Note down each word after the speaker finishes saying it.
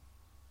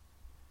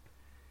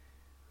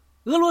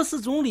俄罗斯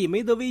总理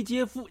梅德韦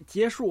杰夫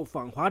结束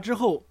访华之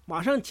后，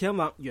马上前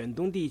往远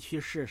东地区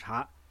视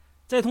察。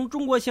在同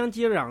中国相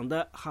接壤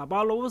的哈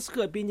巴罗夫斯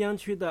克边疆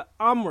区的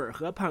阿穆尔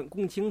河畔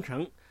共青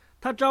城，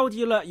他召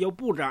集了由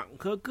部长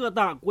和各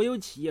大国有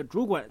企业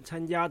主管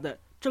参加的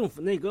政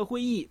府内阁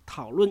会议，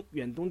讨论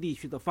远东地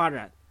区的发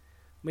展。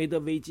梅德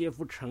韦杰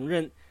夫承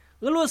认，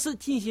俄罗斯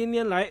近些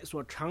年来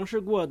所尝试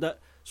过的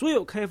所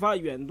有开发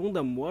远东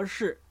的模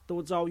式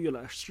都遭遇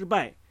了失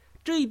败，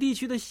这一地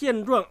区的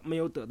现状没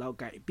有得到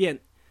改变，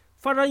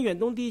发展远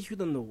东地区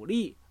的努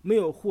力没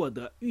有获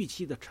得预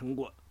期的成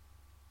果。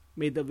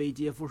梅德韦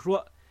杰夫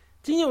说，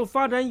仅有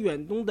发展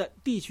远东的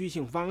地区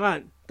性方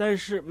案，但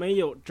是没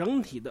有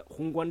整体的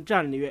宏观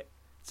战略。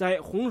在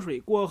洪水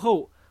过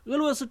后，俄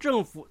罗斯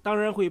政府当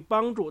然会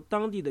帮助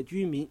当地的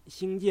居民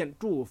兴建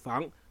住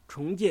房，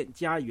重建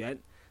家园，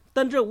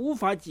但这无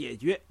法解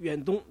决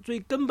远东最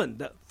根本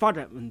的发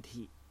展问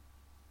题。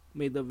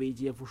梅德韦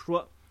杰夫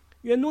说，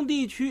远东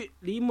地区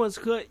离莫斯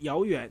科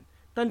遥远，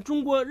但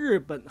中国、日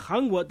本、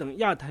韩国等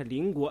亚太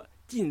邻国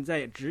近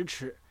在咫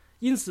尺，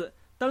因此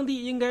当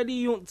地应该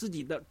利用自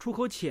己的出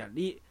口潜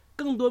力，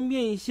更多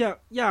面向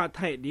亚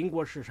太邻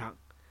国市场。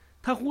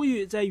他呼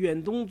吁在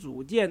远东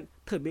组建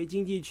特别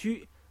经济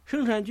区，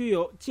生产具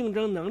有竞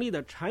争能力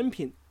的产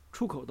品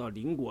出口到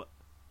邻国。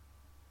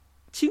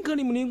亲克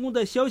里姆林宫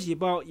的消息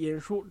报引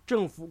述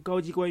政府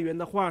高级官员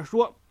的话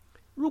说，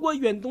如果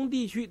远东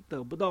地区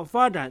得不到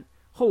发展，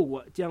后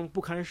果将不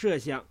堪设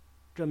想。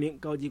这名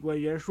高级官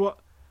员说，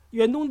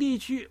远东地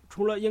区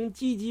除了应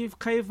积极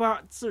开发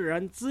自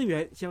然资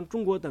源向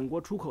中国等国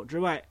出口之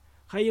外，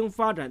还应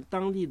发展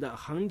当地的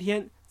航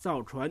天、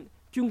造船、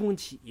军工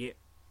企业。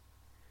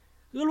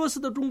俄罗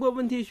斯的中国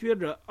问题学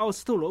者奥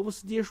斯特罗夫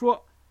斯基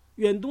说，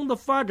远东的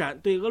发展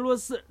对俄罗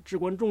斯至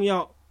关重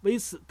要，为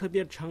此特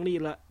别成立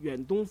了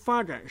远东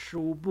发展事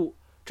务部，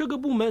这个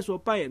部门所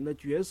扮演的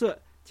角色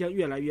将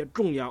越来越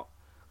重要。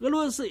俄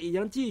罗斯也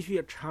将继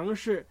续尝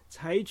试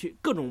采取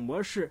各种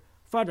模式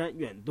发展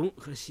远东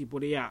和西伯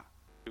利亚。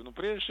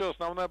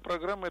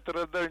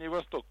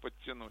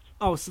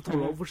奥斯特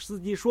罗夫斯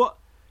基说，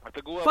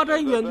发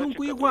展远东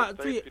规划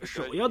最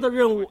首要的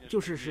任务就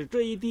是使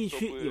这一地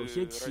区有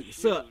些起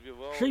色，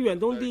使远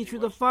东地区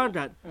的发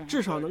展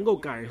至少能够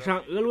赶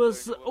上俄罗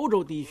斯、欧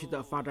洲地区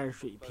的发展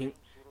水平，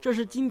这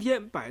是今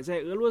天摆在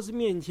俄罗斯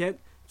面前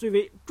最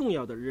为重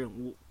要的任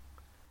务。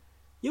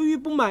由于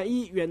不满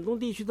意远东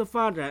地区的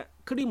发展，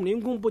克里姆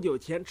林宫不久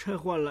前撤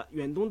换了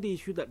远东地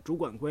区的主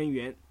管官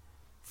员。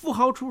富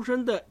豪出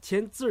身的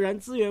前自然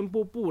资源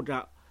部部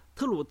长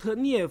特鲁特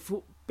涅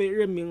夫被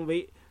任命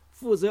为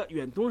负责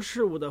远东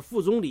事务的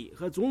副总理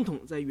和总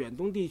统在远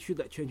东地区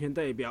的全权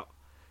代表。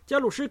加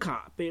鲁什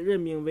卡被任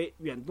命为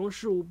远东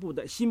事务部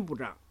的新部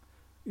长。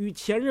与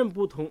前任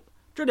不同，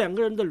这两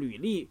个人的履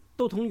历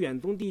都同远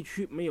东地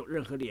区没有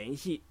任何联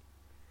系。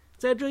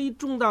在这一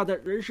重大的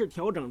人事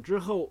调整之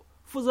后，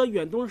负责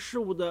远东事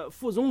务的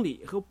副总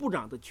理和部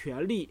长的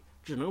权力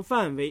职能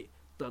范围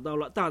得到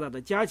了大大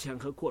的加强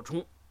和扩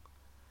充。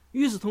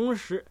与此同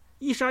时，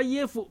伊沙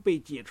耶夫被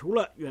解除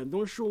了远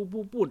东事务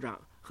部部长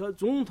和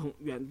总统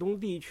远东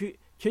地区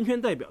全权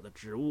代表的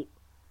职务。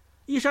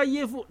伊沙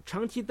耶夫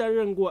长期担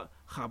任过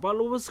哈巴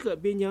罗夫斯克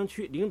边疆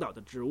区领导的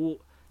职务，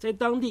在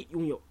当地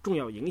拥有重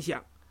要影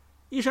响。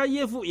伊沙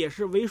耶夫也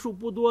是为数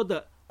不多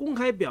的公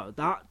开表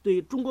达对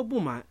中国不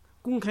满、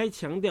公开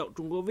强调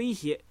中国威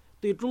胁、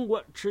对中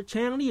国持强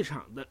硬立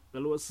场的俄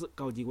罗斯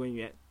高级官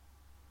员。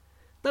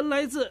但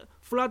来自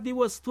弗拉迪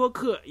沃斯托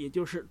克，也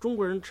就是中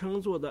国人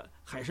称作的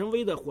海参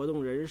崴的活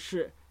动人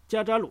士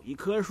加扎鲁伊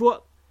科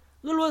说，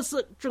俄罗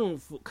斯政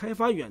府开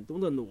发远东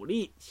的努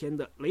力显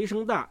得雷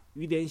声大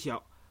雨点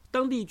小，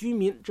当地居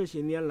民这些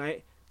年来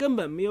根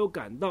本没有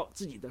感到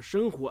自己的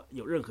生活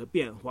有任何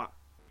变化。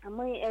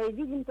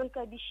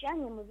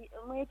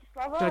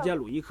扎加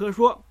鲁伊科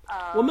说，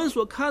我们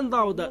所看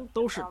到的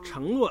都是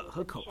承诺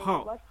和口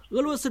号。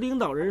俄罗斯领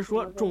导人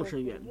说重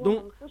视远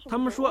东，他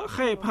们说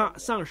害怕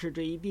丧失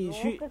这一地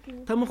区，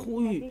他们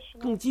呼吁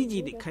更积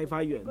极地开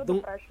发远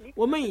东。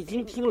我们已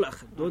经听了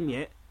很多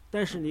年，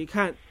但是你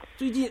看，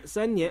最近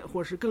3年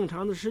或是更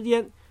长的时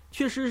间，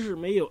确实是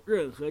没有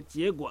任何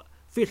结果，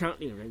非常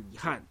令人遗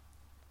憾。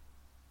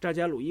扎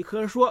加鲁伊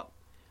科说，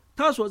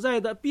他所在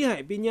的滨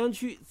海边疆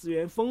区资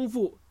源丰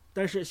富，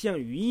但是像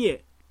渔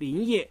业、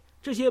林业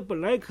这些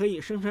本来可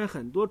以生产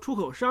很多出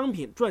口商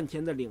品赚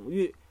钱的领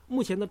域，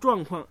目前的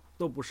状况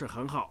都不是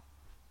很好。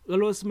俄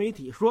罗斯媒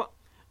体说，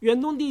远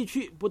东地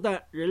区不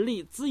但人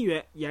力资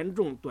源严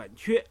重短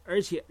缺，而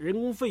且人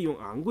工费用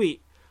昂贵。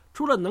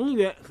除了能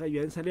源和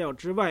原材料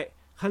之外，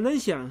很难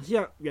想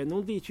象远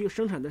东地区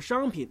生产的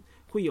商品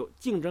会有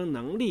竞争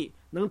能力，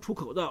能出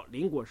口到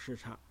邻国市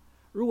场。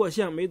如果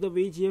像梅德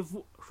韦杰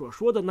夫所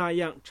说的那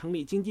样成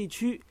立经济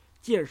区、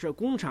建设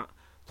工厂，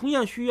同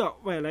样需要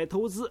外来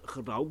投资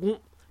和劳工，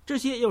这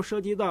些又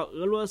涉及到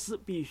俄罗斯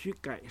必须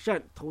改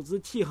善投资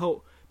气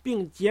候，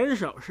并减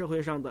少社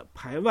会上的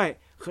排外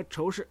和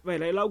仇视外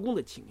来劳工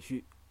的情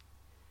绪。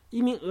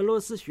一名俄罗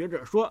斯学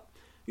者说，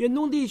远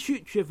东地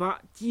区缺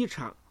乏机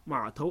场、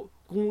码头、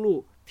公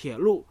路、铁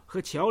路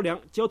和桥梁，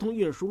交通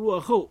运输落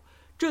后，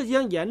这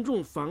将严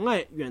重妨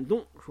碍远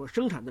东所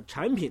生产的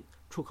产品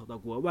出口到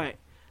国外。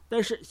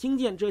但是，兴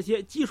建这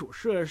些基础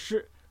设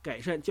施、改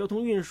善交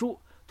通运输，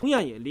同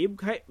样也离不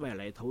开外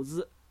来投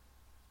资。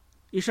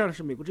以上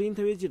是美国之音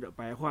特约记者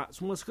白桦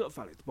从莫斯科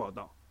发来的报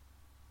道。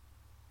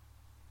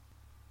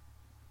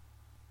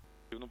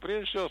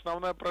Прежде всего,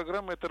 основная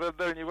программа – это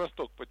Дальний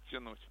Восток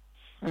подтянуть.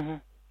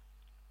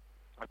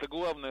 Это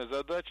главная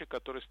задача,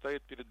 которая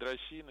стоит перед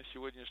Россией на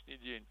сегодняшний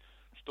день,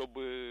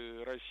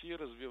 чтобы Россия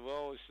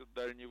развивалась в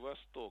Дальний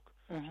Восток,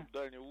 чтобы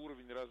дальний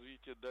уровень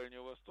развития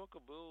Дальнего Востока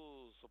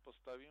был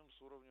сопоставим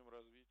с уровнем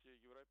развития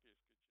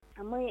европейской.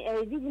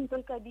 Мы видим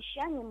только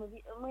обещания,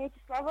 мы эти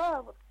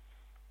слова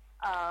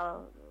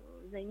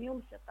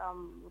займемся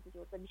там, вот эти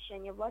вот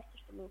обещания власти,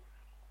 что мы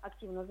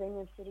активно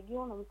займемся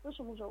регионом, мы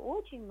слышим уже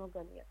очень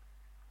много лет.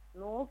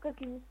 Но, как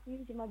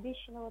видим,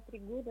 обещанного 3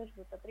 года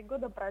ждут, а 3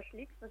 года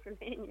прошли, к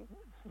сожалению.